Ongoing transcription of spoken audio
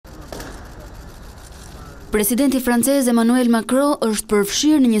Presidenti francez Emmanuel Macron është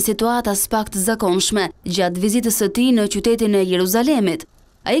përfshirë në një situatë as pak të zakonshme gjatë vizitës së tij në qytetin e Jeruzalemit.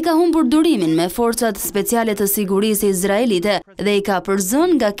 Ai ka humbur durimin me forcat speciale të sigurisë izraelite dhe i ka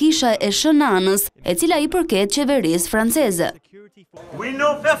përzënë nga kisha e shënanës, e cila i përket qeverisë franceze. We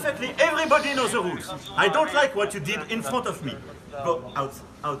know perfectly, everybody knows the rules. I don't like what you did in front of me. Go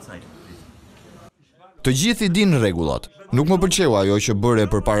outside. Të gjithë i dinë rregullat. Nuk më pëlqeu ajo që bëre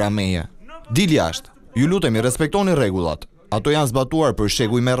përpara meje. Dil jashtë. Ju lutemi, respektoni rregullat. Ato janë zbatuar për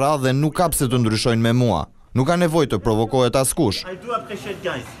shekuj me radhë dhe nuk ka pse të ndryshojnë me mua. Nuk ka nevojë të provokohet askush. I do appreciate,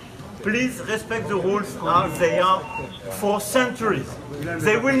 guys. Please respect the rules as they are for centuries.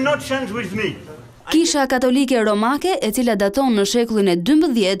 They will not change with me. Kisha katolike romake, e cila daton në shekullin e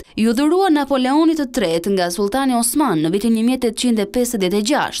 12, ju dhurua Napoleonit III nga sultani Osman në vitin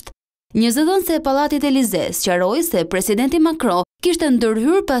 1856. Një zëdhënëse e Pallatit Elizes sqaroi se presidenti Macron kishte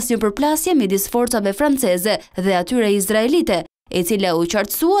ndërhyrë pas një përplasje midis forcave franceze dhe atyre izraelite, e cila u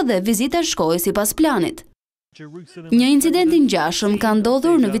qartësua dhe vizita shkoi sipas planit. Një incident i ngjashëm ka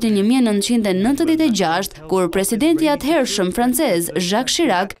ndodhur në vitin 1996, kur presidenti atëhershëm francez Jacques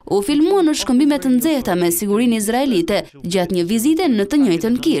Chirac u filmua në shkëmbime të nxehta me sigurinë izraelite gjatë një vizite në të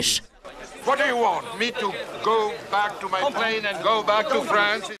njëjtën kish. What do you want? Me to go back to my plane and go back to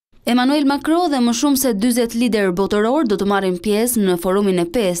France? Emmanuel Macron dhe më shumë se 40 lider botëror do të marrin pjesë në forumin e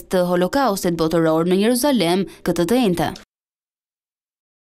 5 të Holokaustit botëror në Jeruzalem këtë të njëjtë.